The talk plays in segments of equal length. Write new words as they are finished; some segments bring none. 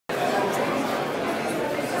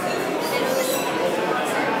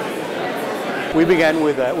We began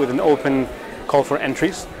with an open call for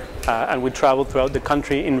entries. And we traveled throughout the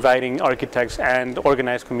country inviting architects and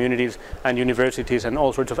organized communities and universities and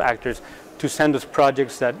all sorts of actors to send us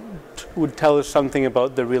projects that would tell us something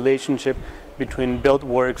about the relationship between built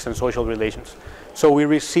works and social relations. So we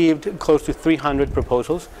received close to 300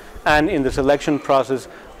 proposals, and in the selection process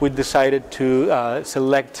we decided to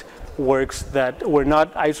select works that were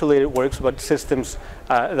not isolated works but systems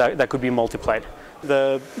that could be multiplied.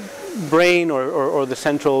 The brain or the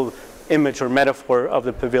central image or metaphor of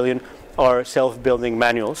the pavilion are self-building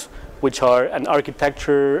manuals, which are an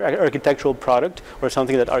architectural product or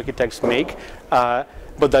something that architects make,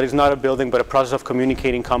 but that is not a building but a process of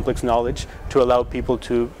communicating complex knowledge to allow people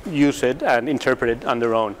to use it and interpret it on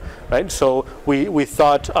their own, right? So we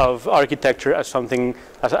thought of architecture as something,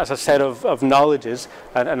 as a set of knowledges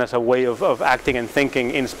and as a way of acting and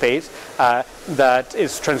thinking in space that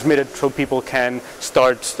is transmitted so people can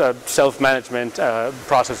start self-management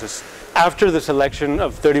processes. After the selection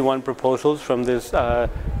of 31 proposals from this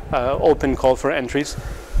open call for entries,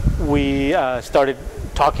 we started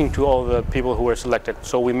talking to all the people who were selected.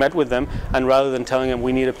 So we met with them, and rather than telling them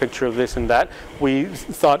we need a picture of this and that, we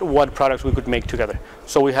thought what products we could make together.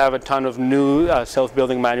 So we have a ton of new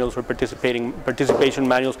self-building manuals or participation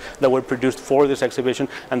manuals that were produced for this exhibition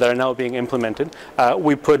and that are now being implemented.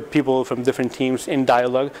 We put people from different teams in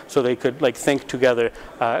dialogue so they could think together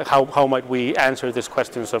how might we answer these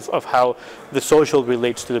questions of how the social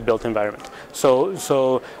relates to the built environment.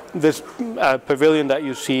 So this pavilion that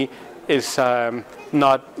you see is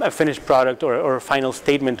not a finished product or a final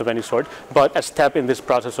statement of any sort, but a step in this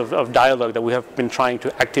process of dialogue that we have been trying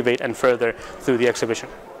to activate and further through the exhibition.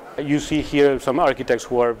 You see here some architects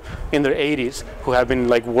who are in their 80s, who have been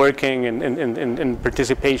working in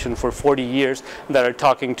participation for 40 years, that are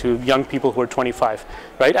talking to young people who are 25,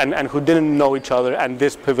 right? And who didn't know each other, and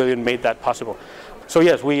this pavilion made that possible. So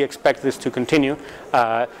yes, we expect this to continue.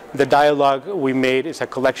 The dialogue we made is a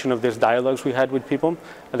collection of these dialogues we had with people,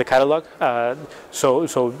 the catalog. So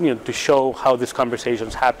to show how these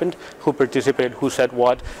conversations happened, who participated, who said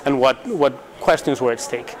what, and what questions were at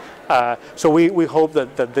stake. So we hope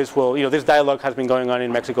that this will, this dialogue has been going on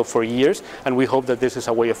in Mexico for years, and we hope that this is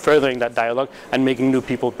a way of furthering that dialogue and making new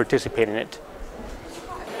people participate in it.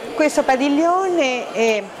 Questo padiglione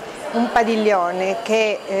è un padiglione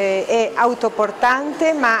che è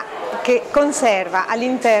autoportante, ma che conserva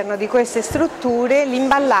all'interno di queste strutture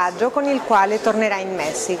l'imballaggio con il quale tornerà in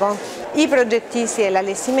Messico. I progettisti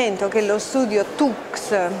dell'allestimento, che è lo studio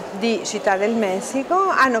TUX di Città del Messico,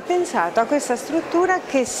 hanno pensato a questa struttura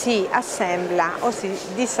che si assembla o si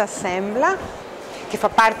disassembla, che fa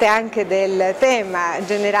parte anche del tema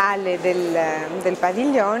generale del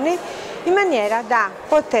padiglione, in maniera da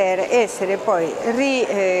poter essere poi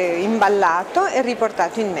imballato e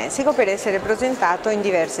riportato in Messico per essere presentato in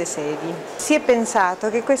diverse sedi. Si è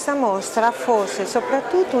pensato che questa mostra fosse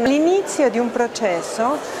soprattutto l'inizio di un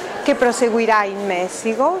processo che proseguirà in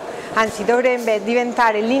Messico, anzi dovrebbe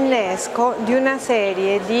diventare l'innesco di una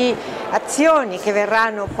serie di azioni che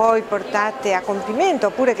verranno poi portate a compimento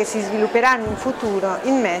oppure che si svilupperanno in futuro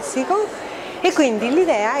in Messico. E quindi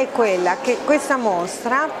l'idea è quella che questa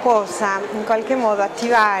mostra possa in qualche modo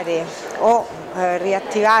attivare o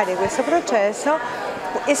riattivare questo processo,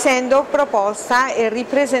 essendo proposta e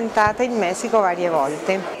ripresentata in Messico varie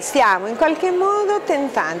volte. Stiamo in qualche modo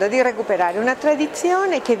tentando di recuperare una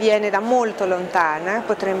tradizione che viene da molto lontana,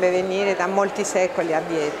 potrebbe venire da molti secoli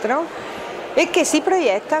addietro, e che si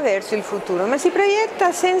proietta verso il futuro, ma si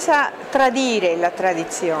proietta senza tradire la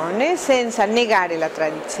tradizione, senza negare la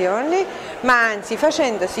tradizione, ma anzi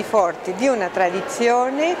facendosi forti di una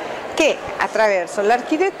tradizione che attraverso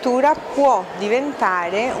l'architettura può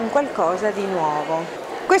diventare un qualcosa di nuovo.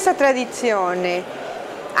 Questa tradizione,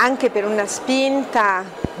 anche per una spinta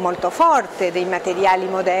molto forte dei materiali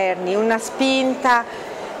moderni, una spinta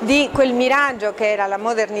di quel miraggio che era la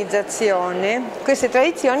modernizzazione, queste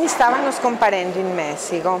tradizioni stavano scomparendo in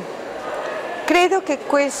Messico. Credo che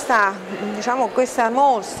questa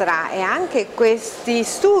mostra e anche questi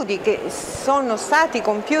studi che sono stati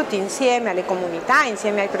compiuti insieme alle comunità,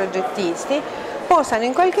 insieme ai progettisti, possano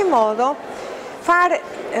in qualche modo far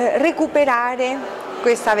recuperare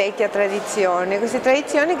questa vecchia tradizione, queste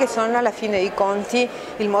tradizioni che sono alla fine dei conti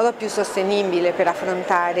il modo più sostenibile per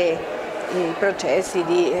affrontare i processi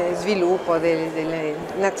di sviluppo delle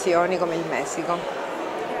nazioni come il Messico.